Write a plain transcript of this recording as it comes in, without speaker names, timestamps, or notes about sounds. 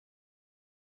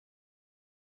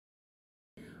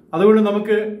അതുകൊണ്ട്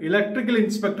നമുക്ക് ഇലക്ട്രിക്കൽ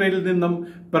ഇൻസ്പെക്ടറിൽ നിന്നും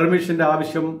പെർമിഷന്റെ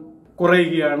ആവശ്യം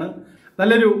കുറയുകയാണ്.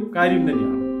 നല്ലൊരു കാര്യം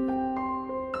തന്നെയാണ്.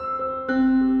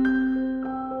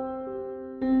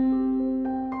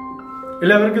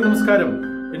 എല്ലാവർക്കും നമസ്കാരം.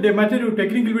 എന്റെ മറ്റൊരു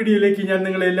ടെക്നിക്കൽ വീഡിയോയിലേക്ക് ഞാൻ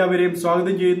നിങ്ങളെ എല്ലാവരെയും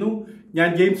സ്വാഗതം ചെയ്യുന്നു. ഞാൻ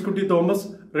ജെയിംസ് കുട്ടി തോമസ്,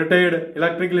 റിട്ടയർഡ്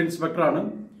ഇലക്ട്രിക്കൽ ഇൻസ്പെക്ടറാണ്.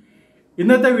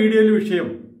 ഇന്നത്തെ വീഡിയോയിലെ വിഷയം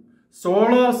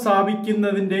സോളാർ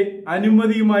സ്ഥാപിക്കുന്നതിന്റെ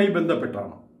അനുമതിയുമായി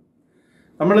ബന്ധപ്പെട്ടാണ്.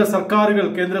 നമ്മുടെ സർക്കാരുകൾ,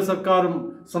 കേന്ദ്ര സർക്കാരും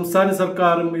സംസ്ഥാന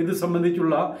സർക്കാരും ഇത്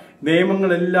സംബന്ധിച്ചുള്ള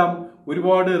നിയമങ്ങളെല്ലാം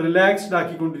ഒരുപാട് റിലാക്സ്ഡ്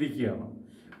ആക്കിക്കൊണ്ടിരിക്കുകയാണ്.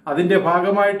 അതിന്റെ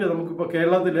ഭാഗമായിട്ട് നമുക്കിപ്പോൾ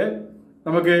കേരളത്തില്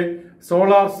നമുക്ക്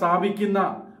സോളാർ സ്ഥാപിക്കുന്ന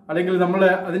അല്ലെങ്കിൽ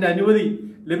അതിന്റെ അനുമതി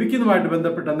ലഭിക്കുന്നതുമായിട്ട്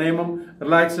ബന്ധപ്പെട്ട നിയമം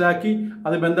റിലാക്സ്ഡ് ആക്കി.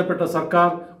 അത് ബന്ധപ്പെട്ട സർക്കാർ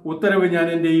ഉത്തരവ് ഞാൻ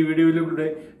എൻ്റെ ഈ വീഡിയോയിലൂടെ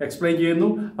എക്സ്പ്ലെയിൻ ചെയ്യുന്നു.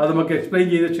 അത് നമുക്ക് എക്സ്പ്ലെയിൻ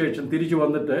ചെയ്ത ശേഷം തിരിച്ചു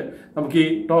വന്നിട്ട് നമുക്ക് ഈ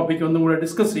ടോപ്പിക് ഒന്നും കൂടെ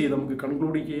ഡിസ്കസ് ചെയ്ത് നമുക്ക്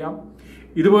കൺക്ലൂഡ് ചെയ്യാം.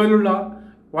 ഇതുപോലുള്ള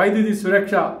വൈദ്യുതി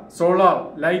സുരക്ഷ, സോളാർ,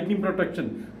 ലൈറ്റിംഗ് പ്രൊട്ടക്ഷൻ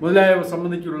മുതലായവ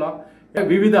സംബന്ധിച്ചുള്ള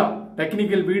വിവിധ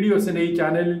ടെക്നിക്കൽ വീഡിയോസ് എൻ്റെ ഈ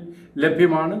ചാനലിൽ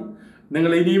ലഭ്യമാണ്.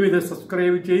 നിങ്ങൾ ഇനിയും ഇത്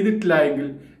സബ്സ്ക്രൈബ് ചെയ്തിട്ടില്ല എങ്കിൽ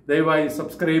ദയവായി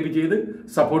സബ്സ്ക്രൈബ് ചെയ്ത്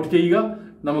സപ്പോർട്ട് ചെയ്യുക.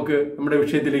 നമുക്ക് നമ്മുടെ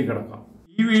വിഷയത്തിലേക്ക് കടക്കാം.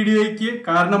 ഈ വീഡിയോയ്ക്ക്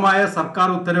കാരണമായ സർക്കാർ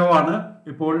ഉത്തരവാണ്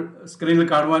ഇപ്പോൾ സ്ക്രീനിൽ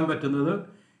കാണുവാൻ പറ്റുന്നത്.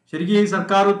 ശരിക്കും ഈ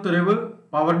സർക്കാർ ഉത്തരവ്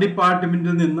പവർ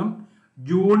ഡിപ്പാർട്ട്മെന്റിൽ നിന്നും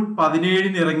ജൂൺ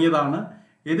 17 ഇറങ്ങിയതാണ്.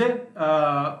 ഇത്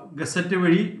ഗസറ്റ്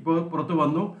വഴി ഇപ്പോൾ പുറത്തു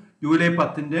വന്നു. ജൂലൈ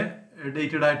 10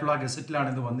 ഡേറ്റഡ് ആയിട്ടുള്ള ഗസറ്റിലാണ്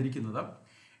ഇത് വന്നിരിക്കുന്നത്.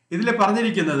 ഇതിൽ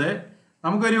പറഞ്ഞിരിക്കുന്നത്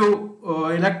നമുക്കൊരു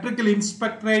ഇലക്ട്രിക്കൽ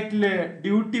ഇൻസ്പെക്ടറേറ്റിലെ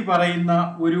ഡ്യൂട്ടി പറയുന്ന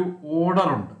ഒരു ഓർഡർ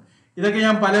ഉണ്ട്. ഇതൊക്കെ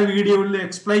ഞാൻ പല വീഡിയോകളിൽ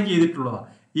എക്സ്പ്ലെയിൻ ചെയ്തിട്ടുള്ളതാണ്,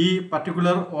 ഈ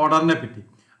പർട്ടിക്കുലർ ഓർഡറിനെ പറ്റി.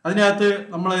 അതിനകത്ത്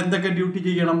നമ്മൾ എന്തൊക്കെ ഡ്യൂട്ടി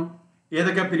ചെയ്യണം,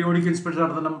 ഏതൊക്കെ പീരിയോഡിക് ഇൻസ്പെക്ഷൻ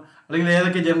നടത്തണം, അല്ലെങ്കിൽ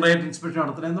ഏതൊക്കെ ജനറേറ്റർ ഇൻസ്പെക്ഷൻ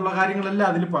നടത്തണം എന്നുള്ള കാര്യങ്ങളെല്ലാം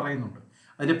അതിൽ പറയുന്നുണ്ട്.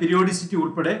 അതിൻ്റെ പീരിയോഡിസിറ്റി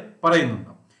ഉൾപ്പെടെ പറയുന്നുണ്ട്.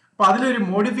 അപ്പോൾ അതിലൊരു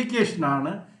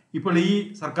മോഡിഫിക്കേഷനാണ് ഇപ്പോൾ ഈ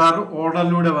സർക്കാർ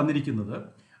ഓർഡറിലൂടെ വന്നിരിക്കുന്നത്.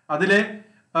 അതിലെ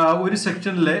ഒരു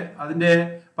സെക്ഷനിൽ അതിൻ്റെ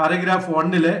പാരഗ്രാഫ്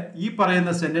 1 ഈ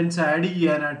പറയുന്ന സെന്റൻസ് ആഡ്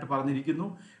ചെയ്യാനായിട്ട് പറഞ്ഞിരിക്കുന്നു.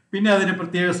 പിന്നെ അതിൻ്റെ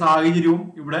പ്രത്യേക സാഹചര്യവും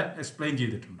ഇവിടെ എക്സ്പ്ലെയിൻ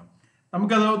ചെയ്തിട്ടുണ്ട്.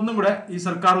 നമുക്കത് ഒന്നും കൂടെ ഈ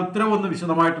സർക്കാർ ഉത്തരവ് ഒന്ന്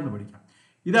വിശദമായിട്ടൊന്ന് പഠിക്കാം.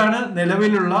 ഇതാണ്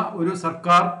നിലവിലുള്ള ഒരു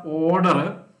സർക്കാർ ഓർഡർ.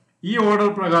 ഈ ഓർഡർ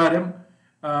പ്രകാരം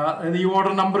ഈ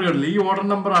ഓർഡർ നമ്പറുകളിൽ ഈ ഓർഡർ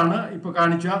നമ്പറാണ് ഇപ്പോൾ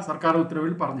കാണിച്ച സർക്കാർ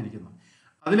ഉത്തരവിൽ പറഞ്ഞിരിക്കുന്നത്.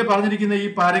 അതിൽ പറഞ്ഞിരിക്കുന്ന ഈ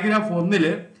പാരഗ്രാഫ് 1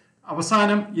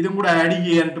 അവസാനം ഇതും കൂടെ ആഡ്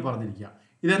ചെയ്യാനായിട്ട് പറഞ്ഞിരിക്കുക.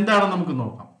 ഇതെന്താണെന്ന് നമുക്ക്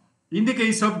നോക്കാം. In the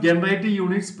case of generator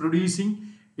units producing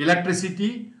electricity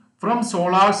from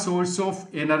solar source of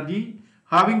energy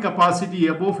having capacity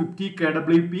above 50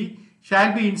 kWp shall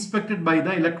be inspected by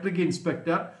the electrical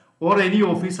inspector or any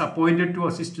office appointed to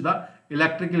assist the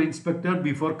electrical inspector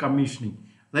before commissioning.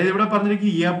 അതായത് ഇവിടെ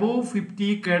പറഞ്ഞിരിക്കുന്നത് above 50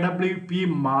 kWp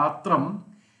മാത്രം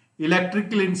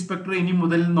electrical inspector ഇനി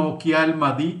മുതൽ നോക്കിയാൽ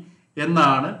മതി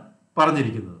എന്നാണ്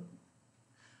പറഞ്ഞിരിക്കുന്നത്.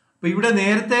 അപ്പൊ ഇവിടെ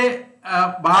നേരത്തെ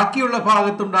ബാക്കിയുള്ള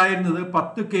ഭാഗത്തുണ്ടായിരുന്നത്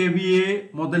 10 kVA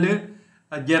മുതൽ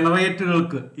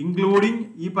ജനറേറ്ററുകൾക്ക് ഇൻക്ലൂഡിങ്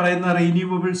ഈ പറയുന്ന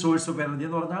റിന്യൂവബിൾ സോഴ്സ് ഓഫ് എനർജി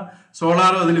എന്ന് പറഞ്ഞാൽ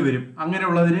സോളാറും അതിൽ വരും.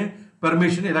 അങ്ങനെയുള്ളതിന്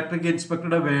പെർമിഷൻ ഇലക്ട്രിക്കൽ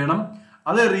ഇൻസ്പെക്ടറുടെ വേണം.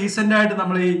 അത് റീസെന്റ് ആയിട്ട്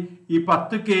നമ്മൾ ഈ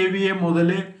 10 kVA മുതൽ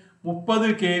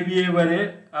 30 kVA വരെ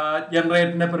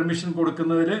ജനറേറ്ററിന്റെ പെർമിഷൻ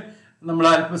കൊടുക്കുന്നതിൽ നമ്മൾ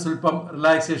അല്പസ്വല്പം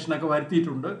റിലാക്സേഷനൊക്കെ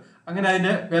വരുത്തിയിട്ടുണ്ട്. അങ്ങനെ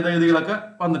അതിന്റെ ഭേദഗതികളൊക്കെ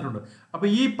വന്നിട്ടുണ്ട്. അപ്പൊ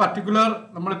ഈ പർട്ടിക്കുലർ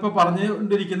നമ്മളിപ്പോൾ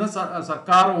പറഞ്ഞുകൊണ്ടിരിക്കുന്ന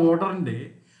സർക്കാർ ഓർഡറിന്റെ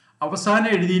അവസാനം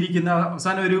എഴുതിയിരിക്കുന്ന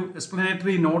അവസാനം ഒരു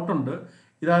എക്സ്പ്ലനേറ്ററി നോട്ടുണ്ട്.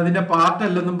 ഇത് അതിന്റെ പാർട്ട്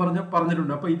അല്ലെന്നും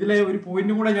പറഞ്ഞിട്ടുണ്ട്. അപ്പൊ ഇതിലെ ഒരു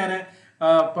പോയിന്റ് കൂടെ ഞാൻ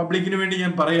പബ്ലിക്കിന് വേണ്ടി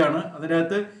ഞാൻ പറയുകയാണ്.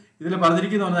 അതിനകത്ത് ഇതിൽ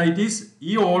പറഞ്ഞിരിക്കുന്ന ഇറ്റ് ഈസ്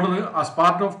ഈ order as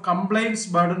part of compliance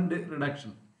burden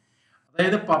reduction.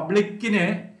 അതായത് പബ്ലിക്കിന്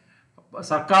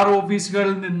സർക്കാർ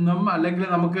ഓഫീസുകളിൽ നിന്നും അല്ലെങ്കിൽ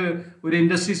നമുക്ക് ഒരു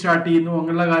ഇൻഡസ്ട്രി സ്റ്റാർട്ട് ചെയ്യുന്നു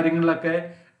അങ്ങനെയുള്ള കാര്യങ്ങളിലൊക്കെ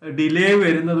ഡിലേ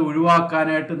വരുന്നത്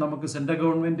ഒഴിവാക്കാനായിട്ട് നമുക്ക് സെൻട്രൽ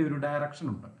ഗവൺമെന്റ് ഒരു ഡയറക്ഷൻ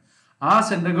ഉണ്ട്. ആ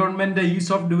central government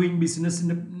is of doing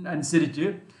ബിസിനസിന് അനുസരിച്ച്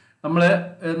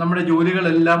നമ്മുടെ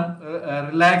ജോലികളെല്ലാം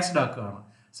റിലാക്സ്ഡ് ആക്കുകയാണ്.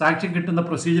 സാങ്ഷൻ കിട്ടുന്ന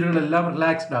പ്രൊസീജിയറുകളെല്ലാം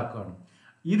റിലാക്സ്ഡ് ആക്കുകയാണ്.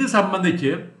 ഇത്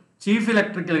സംബന്ധിച്ച് ചീഫ്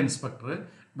ഇലക്ട്രിക്കൽ ഇൻസ്പെക്ടർ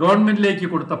ഗവൺമെന്റിലേക്ക്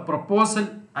കൊടുത്ത പ്രപ്പോസൽ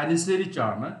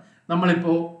അനുസരിച്ചാണ്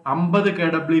നമ്മളിപ്പോൾ 50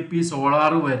 kWp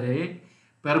സോളാർ വരെ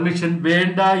പെർമിഷൻ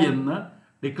വേണ്ട എന്ന്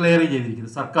ഡിക്ലെയർ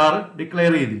ചെയ്തിരിക്കുന്നത്, സർക്കാർ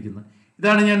ഡിക്ലെയർ ചെയ്തിരിക്കുന്നത്.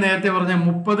 ഇതാണ് ഞാൻ നേരത്തെ പറഞ്ഞ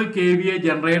 30 kVA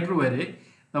ജനറേറ്റർ വരെ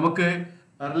നമുക്ക്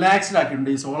റിലാക്സ്ഡ്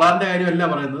ആക്കിയിട്ടുണ്ട്. ഈ സോളാറിന്റെ കാര്യമല്ല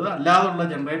പറയുന്നത്, അല്ലാതുള്ള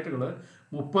ജനറേറ്ററുകൾ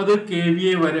 30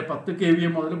 kVA വരെ 10 kVA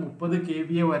മുതൽ 30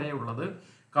 kVA വരെ ഉള്ളത്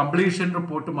കംപ്ലീഷൻ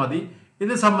റിപ്പോർട്ട് മതി.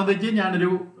 ഇത് സംബന്ധിച്ച് ഞാനൊരു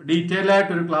ഡീറ്റെയിൽ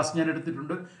ആയിട്ടൊരു ക്ലാസ് ഞാൻ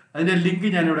എടുത്തിട്ടുണ്ട്. അതിൻ്റെ ലിങ്ക്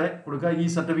ഞാനിവിടെ കൊടുക്കുക. ഈ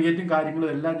സർട്ടിഫിക്കറ്റും കാര്യങ്ങളും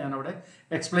എല്ലാം ഞാനവിടെ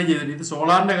എക്സ്പ്ലെയിൻ ചെയ്തിട്ടുണ്ട്. ഇത്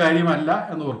സോളാറിൻ്റെ കാര്യമല്ല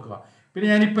എന്ന് ഓർക്കുക. പിന്നെ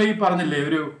ഞാനിപ്പോൾ ഈ പറഞ്ഞില്ലേ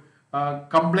ഒരു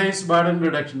കംപ്ലൈൻസ് ബർഡൻ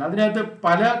റിഡക്ഷൻ, അതിനകത്ത്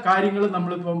പല കാര്യങ്ങളും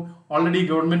നമ്മളിപ്പം ഓൾറെഡി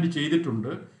ഗവൺമെൻറ്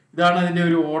ചെയ്തിട്ടുണ്ട്. ഇതാണ് അതിൻ്റെ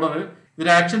ഒരു ഓർഡർ,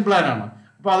 ഇതൊരു ആക്ഷൻ പ്ലാനാണ്.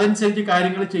 അപ്പോൾ അതനുസരിച്ച്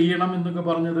കാര്യങ്ങൾ ചെയ്യണം എന്നൊക്കെ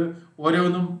പറഞ്ഞത്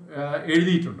ഓരോന്നും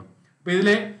എഴുതിയിട്ടുണ്ട്. അപ്പോൾ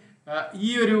ഇതിലെ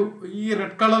ഈ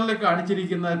റെഡ് കളറിൽ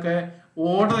കാണിച്ചിരിക്കുന്നതൊക്കെ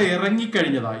ഓർഡർ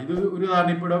ഇറങ്ങിക്കഴിഞ്ഞതാണ്. ഇത് ഒരു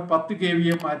ഉദാഹരണം ഇപ്പോൾ 10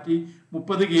 kVA മാറ്റി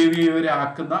 30 kVA വരെ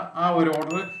ആക്കുന്ന ആ ഒരു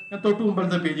ഓർഡർ ഞാൻ തൊട്ട്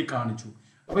മുമ്പത്തെ പേജിൽ കാണിച്ചു.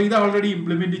 അപ്പോൾ ഇത് ഓൾറെഡി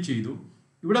ഇംപ്ലിമെന്റ് ചെയ്തു.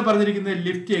 ഇവിടെ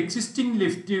പറഞ്ഞിരിക്കുന്നത് എക്സിസ്റ്റിംഗ്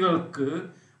ലിഫ്റ്റുകൾക്ക്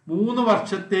 3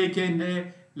 വർഷത്തേക്ക് അതിൻ്റെ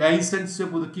ലൈസൻസ്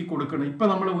പുതുക്കി കൊടുക്കണം. ഇപ്പം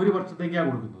നമ്മൾ 1 വർഷത്തേക്കാണ്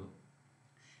കൊടുക്കുന്നത്.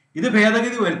 ഇത്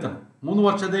ഭേദഗതി വരുത്തണം. 3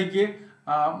 വർഷത്തേക്ക്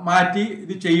മാറ്റി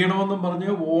ഇത് ചെയ്യണമെന്നും പറഞ്ഞ്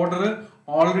ഓർഡർ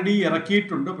ഓൾറെഡി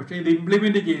ഇറക്കിയിട്ടുണ്ട്. പക്ഷേ ഇത്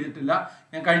ഇംപ്ലിമെന്റ് ചെയ്തിട്ടില്ല.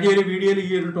 ഞാൻ കഴിഞ്ഞ ഒരു വീഡിയോയിൽ ഈ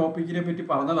ഒരു ടോപ്പിക്കിനെ പറ്റി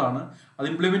പറഞ്ഞതാണ്. അത്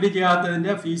ഇംപ്ലിമെന്റ്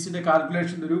ചെയ്യാത്തതിൻ്റെ ഫീസിന്റെ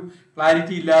കാൽക്കുലേഷൻ ഒരു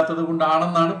ക്ലാരിറ്റി ഇല്ലാത്തത്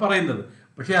കൊണ്ടാണെന്നാണ് പറയുന്നത്.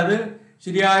 പക്ഷെ അത്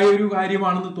ശരിയായ ഒരു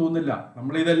കാര്യമാണെന്ന് തോന്നുന്നില്ല.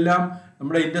 നമ്മളിതെല്ലാം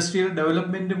നമ്മുടെ ഇൻഡസ്ട്രിയൽ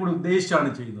ഡെവലപ്മെന്റും കൂടി ഉദ്ദേശിച്ചാണ്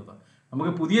ചെയ്യുന്നത്.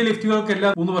 നമുക്ക് പുതിയ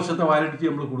ലിഫ്റ്റുകൾക്കെല്ലാം 3 വർഷത്തെ വാലിഡിറ്റി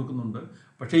നമ്മൾ കൊടുക്കുന്നുണ്ട്.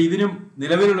 പക്ഷേ ഇതിനും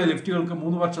നിലവിലുള്ള ലിഫ്റ്റുകൾക്ക്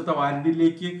 3 വർഷത്തെ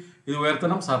വാലിഡിറ്റിയിലേക്ക് ഇത്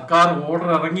ഉയർത്തണം. സർക്കാർ ഓർഡർ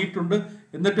ഇറങ്ങിയിട്ടുണ്ട്,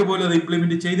 എന്നിട്ട് പോലും അത്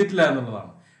ഇംപ്ലിമെന്റ് ചെയ്തിട്ടില്ല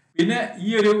എന്നുള്ളതാണ്. പിന്നെ ഈ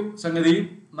ഒരു സംഗതി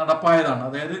നടപ്പായതാണ്.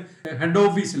 അതായത് ഹെഡ്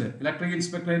ഓഫീസിൽ, ഇലക്ട്രിക്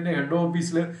ഇൻസ്പെക്ടറിന്റെ ഹെഡ്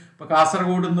ഓഫീസിൽ ഇപ്പോൾ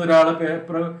കാസർഗോഡ് നിന്ന് ഒരാൾ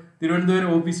പേപ്പർ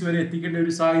തിരുവനന്തപുരം ഓഫീസ് വരെ എത്തിക്കേണ്ട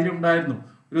ഒരു സാഹചര്യം ഉണ്ടായിരുന്നു.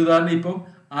 ഒരു ഉദാഹരണം, ഇപ്പം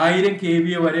 1000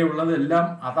 kVA വരെ ഉള്ളതെല്ലാം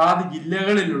അതാത്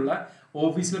ജില്ലകളിലുള്ള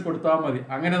ഓഫീസിൽ കൊടുത്താൽ മതി.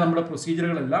 അങ്ങനെ നമ്മുടെ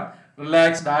പ്രൊസീജിയറുകളെല്ലാം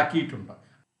റിലാക്സ്ഡ് ആക്കിയിട്ടുണ്ട്.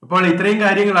 അപ്പോൾ ഇത്രയും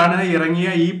കാര്യങ്ങളാണ് ഇറങ്ങിയ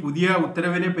ഈ പുതിയ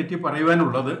ഉത്തരവിനെ പറ്റി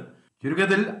പറയുവാനുള്ളത്.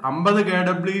 ചുരുക്കത്തിൽ 50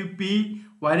 kWp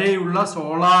വരെയുള്ള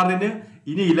സോളാറിന്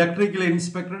ഇനി ഇലക്ട്രിക്കൽ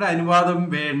ഇൻസ്പെക്ടറുടെ അനുവാദം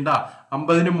വേണ്ട,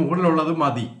 50-ന് മുകളിലുള്ളത്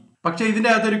മതി. പക്ഷെ ഇതിൻ്റെ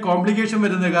അകത്തൊരു കോംപ്ലിക്കേഷൻ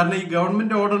വരുന്നത്, കാരണം ഈ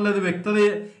ഗവൺമെന്റ് ഓർഡറിൽ അത് വ്യക്തത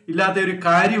ഇല്ലാത്ത ഒരു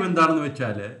കാര്യം എന്താണെന്ന്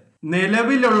വെച്ചാൽ,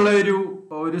 നിലവിലുള്ള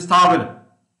ഒരു സ്ഥാപനം,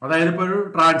 അതായത് ഇപ്പോൾ ഒരു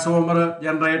ട്രാൻസ്ഫോമർ,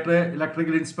 ജനറേറ്റർ,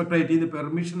 ഇലക്ട്രിക്കൽ ഇൻസ്പെക്ടറേറ്റിൽ നിന്ന്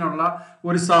പെർമിഷനുള്ള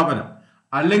ഒരു സ്ഥാപനം,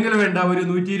 അല്ലെങ്കിൽ വേണ്ട ഒരു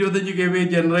 125 kVA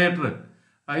ജനറേറ്റർ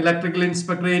ഇലക്ട്രിക്കൽ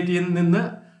ഇൻസ്പെക്ടറേറ്റിൽ നിന്ന്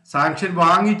സാങ്ഷൻ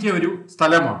വാങ്ങിച്ച ഒരു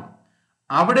സ്ഥലമാണ്.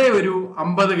 അവിടെ ഒരു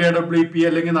 50 kWp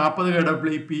അല്ലെങ്കിൽ 40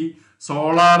 kWp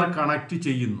സോളാർ കണക്ട്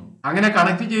ചെയ്യുന്നു. അങ്ങനെ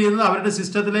കണക്ട് ചെയ്യുന്നത് അവരുടെ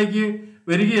സിസ്റ്റത്തിലേക്ക്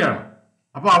വരികയാണ്.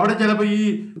 അപ്പോൾ അവിടെ ചിലപ്പോൾ ഈ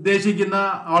ഉദ്ദേശിക്കുന്ന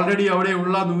ഓൾറെഡി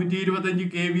അവിടെയുള്ള 125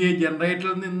 kVA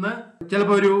ജനറേറ്ററിൽ നിന്ന്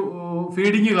ചിലപ്പോൾ ഒരു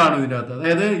ഫീഡിങ് കാണും ഇതിൻ്റെ അകത്ത്.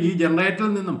 അതായത് ഈ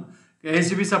ജനറേറ്ററിൽ നിന്നും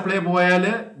kseb സപ്ലൈ പോയാൽ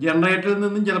ജനറേറ്ററിൽ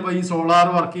നിന്നും ചിലപ്പോൾ ഈ സോളാർ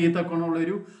വർക്ക്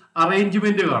ചെയ്യത്തക്കൊണ്ടുള്ളൊരു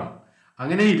അറേഞ്ച്മെന്റ് കാണും.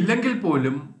 അങ്ങനെ ഇല്ലെങ്കിൽ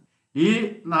പോലും ഈ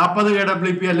 40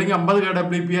 kWp അല്ലെങ്കിൽ 50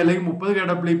 kWp അല്ലെങ്കിൽ 30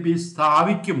 kWp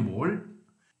സ്ഥാപിക്കുമ്പോൾ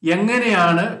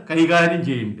എങ്ങനെയാണ് കൈകാര്യം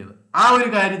ചെയ്യേണ്ടത്, ആ ഒരു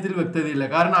കാര്യത്തിൽ വ്യക്തതയില്ല.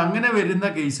 കാരണം അങ്ങനെ വരുന്ന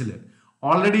കേസിൽ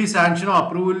ഓൾറെഡി സാങ്ഷനോ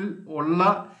അപ്രൂവൽ ഉള്ള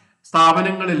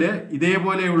സ്ഥാപനങ്ങളിൽ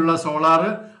ഇതേപോലെയുള്ള സോളാർ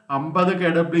 50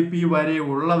 kWp വരെ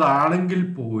ഉള്ളതാണെങ്കിൽ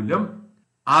പോലും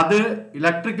അത്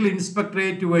ഇലക്ട്രിക്കൽ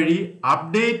ഇൻസ്പെക്ടറേറ്റ് വഴി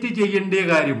അപ്ഡേറ്റ് ചെയ്യേണ്ട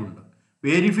കാര്യമുണ്ട്,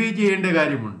 വെരിഫൈ ചെയ്യേണ്ട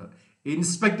കാര്യമുണ്ട്,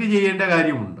 ഇൻസ്പെക്ട് ചെയ്യേണ്ട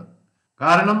കാര്യമുണ്ട്.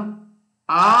 കാരണം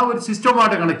ആ ഒരു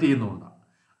സിസ്റ്റവുമായിട്ട് കണക്ട് ചെയ്യുന്നുണ്ട്.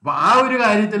 അപ്പോൾ ആ ഒരു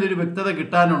കാര്യത്തിൽ ഒരു വ്യക്തത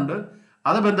കിട്ടാനുണ്ട്.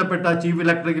 അത് ബന്ധപ്പെട്ട ചീഫ്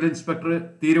ഇലക്ട്രിക്കൽ ഇൻസ്പെക്ടർ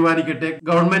തീരുമാനിക്കട്ടെ.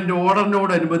 ഗവൺമെന്റ്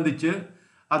ഓർഡറിനോടനുബന്ധിച്ച്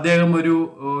അദ്ദേഹം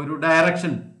ഒരു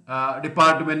ഡയറക്ഷൻ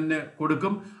ഡിപ്പാർട്ട്മെന്റിന്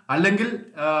കൊടുക്കും, അല്ലെങ്കിൽ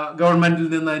ഗവൺമെന്റിൽ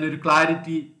നിന്ന് അതിനൊരു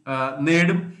ക്ലാരിറ്റി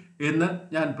നേടും എന്ന്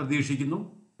ഞാൻ പ്രതീക്ഷിക്കുന്നു.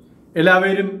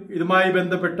 എല്ലാവരും ഇതുമായി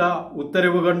ബന്ധപ്പെട്ട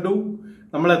ഉത്തരവ് കണ്ടു,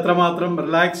 നമ്മൾ എത്രമാത്രം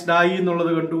റിലാക്സ്ഡ് ആയി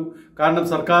എന്നുള്ളത് കണ്ടു. കാരണം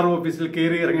സർക്കാർ ഓഫീസിൽ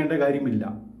കയറി ഇറങ്ങേണ്ട കാര്യമില്ല.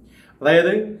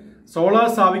 അതായത് സോളാർ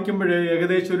സ്ഥാപിക്കുമ്പോൾ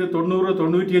ഏകദേശം ഒരു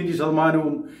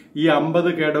 90-95% ഈ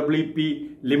 50 kWp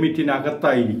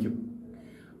ലിമിറ്റിനകത്തായിരിക്കും.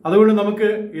 അതുകൊണ്ട് നമുക്ക്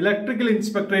ഇലക്ട്രിക്കൽ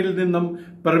ഇൻസ്പെക്ടറേറ്റിൽ നിന്നും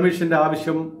പെർമിഷന്റെ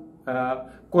ആവശ്യം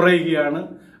കുറയുകയാണ്.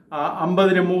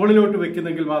 50-ന് മുകളിലോട്ട്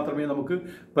വെക്കുന്നെങ്കിൽ മാത്രമേ നമുക്ക്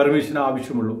പെർമിഷൻ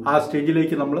ആവശ്യമുള്ളൂ. ആ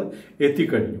സ്റ്റേജിലേക്ക് നമ്മൾ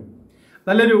എത്തിക്കഴിഞ്ഞു.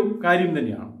 നല്ലൊരു കാര്യം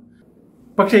തന്നെയാണ്.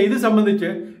 പക്ഷെ ഇത് സംബന്ധിച്ച്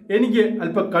എനിക്ക്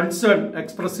അല്പം കൺസേൺ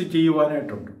എക്സ്പ്രസ്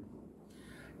ചെയ്യുവാനായിട്ടുണ്ട്.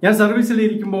 ഞാൻ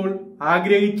സർവീസിലിരിക്കുമ്പോൾ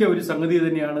ആഗ്രഹിച്ച ഒരു സംഗതി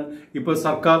തന്നെയാണ് ഇപ്പോൾ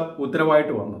സർക്കാർ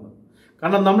ഉത്തരവായിട്ട് വന്നത്.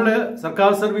 കാരണം നമ്മൾ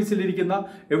സർക്കാർ സർവീസിലിരിക്കുന്ന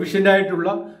എഫിഷ്യൻ്റായിട്ടുള്ള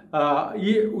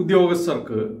ഈ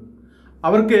ഉദ്യോഗസ്ഥർക്ക്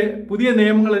അവർക്ക് പുതിയ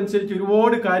നിയമങ്ങൾ അനുസരിച്ച്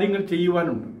ഒരുപാട് കാര്യങ്ങൾ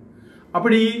ചെയ്യുവാനുണ്ട്.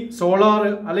 അപ്പോൾ ഈ സോളാർ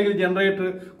അല്ലെങ്കിൽ ജനറേറ്റർ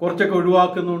കുറച്ചൊക്കെ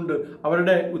ഒഴിവാക്കുന്നുണ്ട്,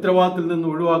 അവരുടെ ഉത്തരവാദിത്തത്തിൽ നിന്ന്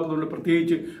ഒഴിവാക്കുന്നുണ്ട്,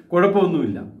 പ്രത്യേകിച്ച്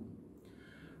കുഴപ്പമൊന്നുമില്ല.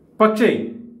 പക്ഷേ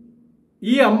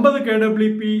ഈ 50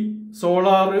 kWp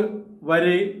സോളാർ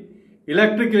വരെ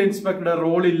ഇലക്ട്രിക്കൽ ഇൻസ്പെക്ടറുടെ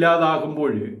റോൾ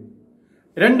ഇല്ലാതാകുമ്പോൾ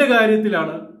 2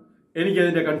 കാര്യത്തിലാണ്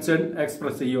എനിക്കതിൻ്റെ കൺസേൺ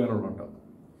എക്സ്പ്രസ് ചെയ്യുവാനുള്ളത്.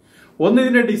 ഒന്ന്,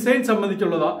 ഇതിൻ്റെ ഡിസൈൻ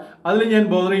സംബന്ധിച്ചുള്ളതാണ്. അതിൽ ഞാൻ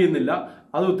ബോധർ ചെയ്യുന്നില്ല.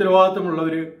 അത്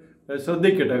ഉത്തരവാദിത്തമുള്ളവർ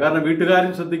ശ്രദ്ധിക്കട്ടെ. കാരണം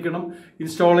വീട്ടുകാരും ശ്രദ്ധിക്കണം,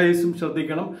 ഇൻസ്റ്റാളേഴ്സും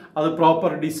ശ്രദ്ധിക്കണം. അത്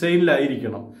പ്രോപ്പർ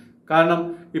ഡിസൈനിലായിരിക്കണം. കാരണം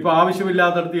ഇപ്പോൾ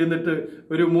ആവശ്യമില്ലാത്തടത്ത് ചെന്നിട്ട്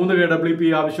ഒരു 3 kWp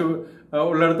ആവശ്യം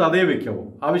ഉള്ളിടത്ത് അതേ വെക്കാവോ?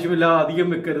 ആവശ്യമില്ലാതെ അധികം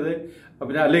വെക്കരുത്,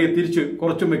 പിന്നെ അല്ലെങ്കിൽ തിരിച്ച്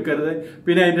കുറച്ചും വെക്കരുത്.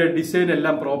 പിന്നെ അതിൻ്റെ ഡിസൈൻ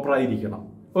എല്ലാം പ്രോപ്പറായിരിക്കണം.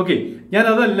 ഓക്കെ, ഞാൻ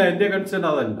അതല്ല, എൻ്റെ കൺസേൺ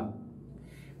അതല്ല.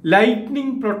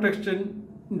 ലൈറ്റ്നിങ്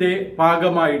പ്രൊട്ടക്ഷൻ്റെ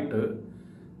ഭാഗമായിട്ട്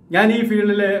ഞാൻ ഈ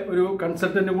ഫീൽഡിലെ ഒരു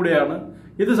കൺസൾട്ടന്റും കൂടെയാണ്.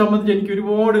 ഇത് സംബന്ധിച്ച് എനിക്ക്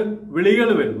ഒരുപാട് വിളികൾ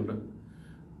വരുന്നുണ്ട്.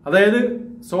 അതായത്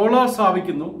സോളാർ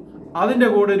സ്ഥാപിക്കുന്നു, അതിൻ്റെ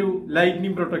കൂടെ ഒരു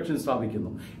ലൈറ്റ്നിങ് പ്രൊട്ടക്ഷൻ സ്ഥാപിക്കുന്നു.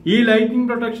 ഈ ലൈറ്റ്നിങ്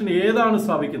പ്രൊട്ടക്ഷൻ ഏതാണ്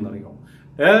സ്ഥാപിക്കുന്നത് അറിയോ?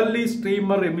 ഏർലി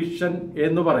സ്ട്രീമർ എമിഷൻ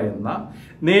എന്ന് പറയുന്ന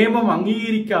നിയമം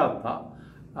അംഗീകരിക്കാത്ത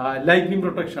ലൈറ്റ്നിങ്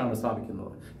പ്രൊട്ടക്ഷനാണ്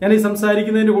സ്ഥാപിക്കുന്നത്. ഞാൻ ഈ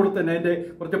സംസാരിക്കുന്നതിൻ്റെ കൂടെ തന്നെ അതിൻ്റെ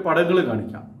കുറച്ച് പടങ്ങൾ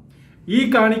കാണിക്കാം. ഈ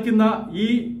കാണിക്കുന്ന ഈ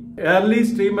ഏർലി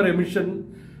സ്ട്രീമർ എമിഷൻ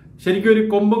ശരിക്കും ഒരു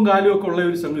കൊമ്പും കാലും ഒക്കെ ഉള്ള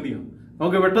ഒരു സംഗതിയാണ്.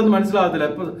 നമുക്ക് പെട്ടെന്ന് മനസ്സിലാകത്തില്ല.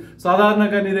 ഇപ്പൊ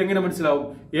സാധാരണക്കാരന് ഇതെങ്ങനെ മനസ്സിലാവും?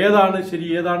 ഏതാണ് ശരി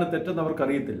ഏതാണ് തെറ്റെന്ന് അവർക്ക്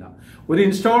അറിയത്തില്ല. ഒരു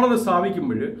ഇൻസ്റ്റാളർ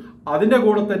സ്ഥാപിക്കുമ്പോൾ അതിൻ്റെ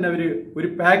കൂടെ തന്നെ അവർ ഒരു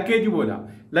പാക്കേജ് പോലെ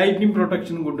ലൈറ്റ്നിങ്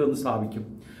പ്രൊട്ടക്ഷൻ കൊണ്ടുവന്ന് സ്ഥാപിക്കും.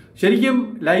 ശരിക്കും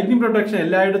ലൈറ്റ്നിങ് പ്രൊട്ടക്ഷൻ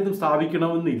എല്ലായിടത്തും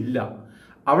സ്ഥാപിക്കണമെന്നില്ല.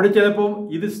 അവിടെ ചിലപ്പോൾ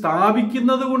ഇത്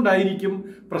സ്ഥാപിക്കുന്നത് കൊണ്ടായിരിക്കും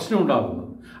പ്രശ്നം ഉണ്ടാകുന്നത്.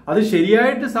 അത്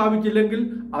ശരിയായിട്ട് സ്ഥാപിച്ചില്ലെങ്കിൽ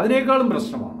അതിനേക്കാളും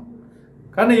പ്രശ്നമാണ്.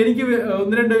 കാരണം എനിക്ക്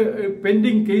 1-2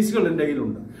 പെൻഡിങ് കേസുകൾ എൻ്റെ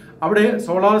കയ്യിലുണ്ട്. അവിടെ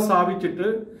സോളാർ സ്ഥാപിച്ചിട്ട്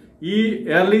ഈ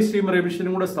ഏർലി സ്ട്രീമർ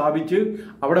എമിഷനും കൂടെ സ്ഥാപിച്ച്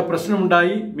അവിടെ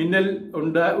പ്രശ്നമുണ്ടായി, മിന്നൽ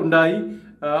ഉണ്ടായി,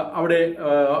 അവിടെ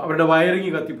അവരുടെ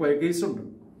വയറിങ് കത്തിപ്പോയ കേസുണ്ട്.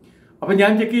 അപ്പം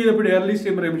ഞാൻ ചെക്ക് ചെയ്തപ്പോൾ ഏർലി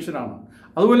സ്ട്രീമർ എമിഷനാണ്.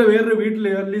 അതുപോലെ വേറൊരു വീട്ടിൽ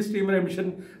ഏർലി സ്ട്രീമർ എമിഷൻ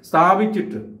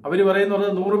സ്ഥാപിച്ചിട്ട് അവർ പറയുന്ന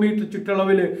പറഞ്ഞാൽ 100 മീറ്റർ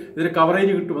ചുറ്റളവിൽ ഇതിന്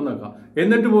കവറേജ് കിട്ടുമെന്നൊക്കെ,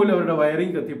 എന്നിട്ട് പോലും അവരുടെ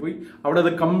വയറിങ് കത്തിപ്പോയി. അവിടെ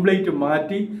അത് കംപ്ലീറ്റ്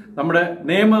മാറ്റി നമ്മുടെ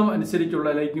നിയമം അനുസരിച്ചുള്ള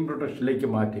ലൈറ്റിംഗ് പ്രൊട്ടക്ഷനിലേക്ക്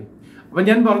മാറ്റി. അപ്പം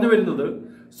ഞാൻ പറഞ്ഞു വരുന്നത്,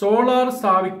 സോളാർ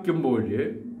സ്ഥാപിക്കുമ്പോൾ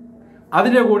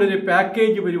അതിൻ്റെ കൂടെ ഒരു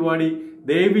പാക്കേജ് പരിപാടി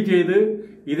ദയവ് ചെയ്ത്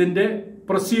ഇതിൻ്റെ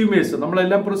പ്രൊസ്യൂമേഴ്സ്,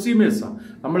 നമ്മളെല്ലാം പ്രൊസ്യൂമേഴ്സാണ്,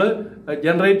 നമ്മൾ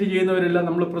ജനറേറ്റ് ചെയ്യുന്നവരെല്ലാം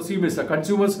നമ്മൾ പ്രൊസ്യൂമേഴ്സാണ്,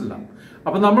 കൺസ്യൂമേഴ്സ് അല്ല.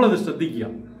 അപ്പം നമ്മളത് ശ്രദ്ധിക്കുക,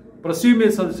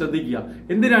 പ്രൊസ്യൂമേഴ്സ് അത് ശ്രദ്ധിക്കുക.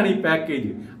 എന്തിനാണ് ഈ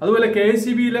പാക്കേജ്? അതുപോലെ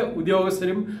KSEBയിലെ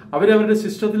ഉദ്യോഗസ്ഥരും അവരവരുടെ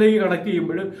സിസ്റ്റത്തിലേക്ക് കണക്ട്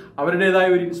ചെയ്യുമ്പോൾ അവരുടേതായ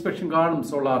ഒരു ഇൻസ്പെക്ഷൻ കാണും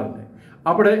സോളാറിൻ്റെ.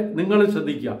 അവിടെ നിങ്ങൾ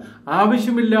ശ്രദ്ധിക്കുക,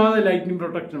 ആവശ്യമില്ലാതെ ലൈറ്റിംഗ്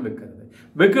പ്രൊട്ടക്ഷൻ വെക്കരുത്.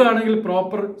 വെക്കുകയാണെങ്കിൽ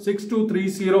പ്രോപ്പർ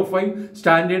 62305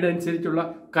 സ്റ്റാൻഡേർഡ് അനുസരിച്ചുള്ള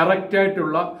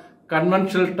കറക്റ്റായിട്ടുള്ള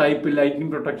കൺവെൻഷണൽ ടൈപ്പ്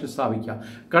ലൈറ്റിംഗ് പ്രൊട്ടക്ഷൻ സ്ഥാപിക്കുക.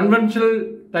 കൺവെൻഷണൽ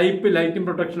ടൈപ്പ് ലൈറ്റിംഗ്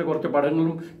പ്രൊട്ടക്ഷൻ്റെ കുറച്ച്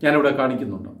പടങ്ങളും ഞാനിവിടെ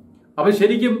കാണിക്കുന്നുണ്ട്. അപ്പോൾ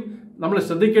ശരിക്കും നമ്മൾ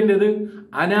ശ്രദ്ധിക്കേണ്ടത്,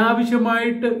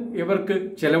 അനാവശ്യമായിട്ട് ഇവർക്ക്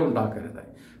ചെലവുണ്ടാക്കരുത്,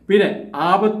 പിന്നെ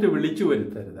ആപത്ത് വിളിച്ചു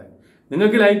വരുത്തരുത്.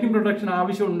 നിങ്ങൾക്ക് ലൈറ്റിംഗ് പ്രൊട്ടക്ഷൻ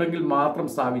ആവശ്യമുണ്ടെങ്കിൽ മാത്രം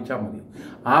സ്ഥാപിച്ചാൽ മതി.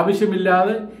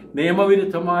 ആവശ്യമില്ലാതെ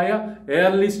നിയമവിരുദ്ധമായ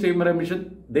ഏർലി സ്ട്രീമർ എമിഷൻ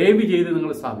ദയവ് ചെയ്ത്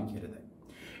നിങ്ങൾ സ്ഥാപിക്കരുത്.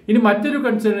 ഇനി മറ്റൊരു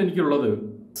കൺസേൺ എനിക്കുള്ളത്,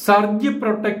 സർജ്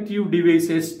പ്രൊട്ടക്റ്റീവ് ഡിവൈസ്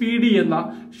SPD എന്ന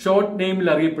ഷോർട്ട് നെയിമിൽ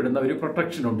അറിയപ്പെടുന്ന ഒരു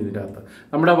പ്രൊട്ടക്ഷൻ ഉണ്ട് ഇതിനകത്ത്.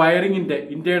 നമ്മുടെ വയറിങ്ങിൻ്റെ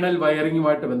ഇന്റേണൽ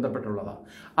വയറിങ്ങുമായിട്ട് ബന്ധപ്പെട്ടുള്ളതാണ്.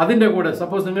 അതിൻ്റെ കൂടെ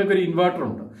സപ്പോസ് നിങ്ങൾക്കൊരു ഇൻവെർട്ടർ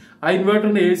ഉണ്ട്. ആ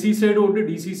ഇൻവെർട്ടറിന് AC സൈഡും ഉണ്ട്,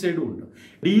 DC സൈഡും ഉണ്ട്.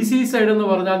 DC സൈഡ് എന്ന്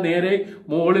പറഞ്ഞാൽ നേരെ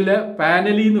മുകളിലെ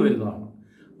പാനലിൽ നിന്ന് വരുന്നതാണ്.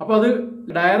 അപ്പോൾ അത്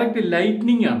ഡയറക്റ്റ്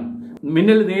ലൈറ്റ്നിങ് ആണ്,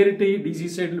 മിന്നൽ നേരിട്ട് ഈ DC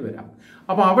സൈഡിൽ വരാം.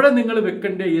 അപ്പോൾ അവിടെ നിങ്ങൾ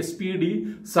വെക്കേണ്ട SPD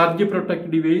സർജ് പ്രൊട്ടക്ട്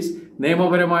ഡിവൈസ്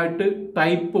നിയമപരമായിട്ട്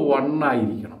ടൈപ്പ് 1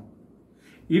 ആയിരിക്കണം.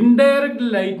 ഇൻഡയറക്റ്റ്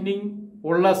ലൈറ്റ്നിങ്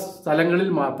ഉള്ള സ്ഥലങ്ങളിൽ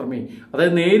മാത്രമേ,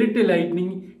 അതായത് നേരിട്ട്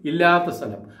ലൈറ്റ്നിങ് ഇല്ലാത്ത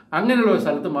സ്ഥലം, അങ്ങനെയുള്ള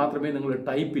സ്ഥലത്ത് മാത്രമേ നിങ്ങൾ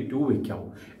ടൈപ്പ് 2 വയ്ക്കാവൂ.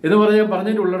 എന്ന്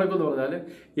പറഞ്ഞതിൻ്റെ ഉള്ളടക്കം എന്ന് പറഞ്ഞാൽ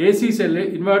AC സൈഡിൽ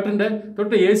ഇൻവെർട്ടറിൻ്റെ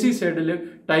തൊട്ട് AC സൈഡിൽ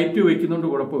ടൈപ്പ് 2 വയ്ക്കുന്നതുകൊണ്ട്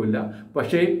കുഴപ്പമില്ല.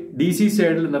 പക്ഷേ DC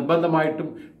സൈഡിൽ നിർബന്ധമായിട്ടും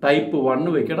ടൈപ്പ് 1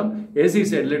 വെക്കണം, AC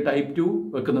സൈഡിൽ ടൈപ്പ് 2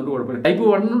 വെക്കുന്നതുകൊണ്ട് കുഴപ്പമില്ല. ടൈപ്പ്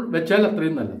 1 വെച്ചാൽ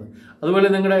അത്രയും നല്ലത്. അതുപോലെ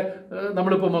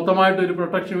നമ്മളിപ്പോൾ മൊത്തമായിട്ട് ഒരു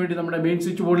പ്രൊട്ടക്ഷന് വേണ്ടി നമ്മുടെ മെയിൻ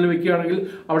സ്വിച്ച് ബോർഡിൽ വെക്കുകയാണെങ്കിൽ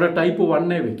അവിടെ ടൈപ്പ്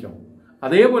 1 വെക്കാം.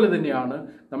 അതേപോലെ തന്നെയാണ്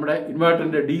നമ്മുടെ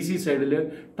ഇൻവെർട്ടറിൻ്റെ DC സൈഡിൽ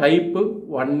ടൈപ്പ്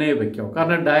 1 വെക്കാം.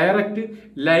 കാരണം ഡയറക്റ്റ്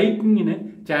ലൈറ്റിങ്ങിന്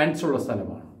ചാൻസ് ഉള്ള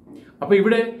സ്ഥലമാണ്. അപ്പോൾ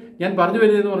ഇവിടെ ഞാൻ പറഞ്ഞു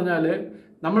വരുന്നതെന്ന് പറഞ്ഞാൽ,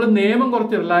 നമ്മൾ നിയമം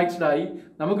കുറച്ച് റിലാക്സ്ഡ് ആയി,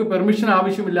 നമുക്ക് പെർമിഷൻ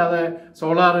ആവശ്യമില്ലാതെ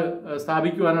സോളാർ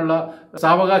സ്ഥാപിക്കുവാനുള്ള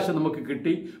സാവകാശം നമുക്ക്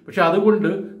കിട്ടി. പക്ഷെ അതുകൊണ്ട്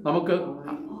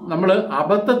നമ്മൾ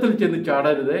അബദ്ധത്തിൽ ചെന്ന്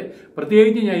ചാടരുത്.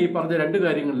 പ്രത്യേകിച്ച് ഞാൻ ഈ പറഞ്ഞ 2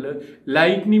 കാര്യങ്ങളിൽ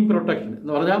ലൈറ്റ്നിങ് പ്രൊട്ടക്ഷൻ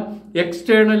എന്ന് പറഞ്ഞാൽ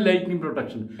external lightning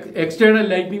protection, external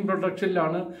lightning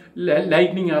പ്രൊട്ടക്ഷനിലാണ്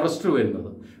lightning arrest വരുന്നത്.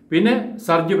 പിന്നെ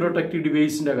സർജ് പ്രൊട്ടക്റ്റീവ്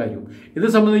ഡിവൈസിൻ്റെ കാര്യം, ഇത്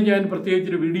സംബന്ധിച്ച് ഞാൻ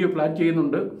പ്രത്യേകിച്ചൊരു വീഡിയോ പ്ലാൻ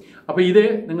ചെയ്യുന്നുണ്ട്. അപ്പോൾ ഇത്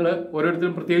നിങ്ങൾ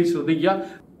ഓരോരുത്തരും പ്രത്യേകിച്ച് ശ്രദ്ധിക്കുക.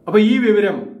 അപ്പോൾ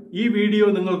ഈ വീഡിയോ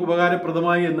നിങ്ങൾക്ക്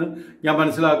ഉപകാരപ്രദമായി എന്ന് ഞാൻ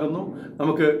മനസ്സിലാക്കുന്നു.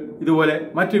 നമുക്ക് ഇതുപോലെ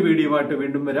മറ്റു വീഡിയോയുമായിട്ട്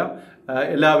വീണ്ടും വരാം.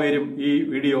 എല്ലാവരും ഈ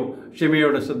വീഡിയോ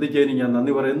ക്ഷമയോടെ ശ്രദ്ധിച്ചതിന് ഞാൻ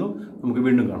നന്ദി പറയുന്നു. നമുക്ക്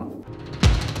വീണ്ടും കാണാം.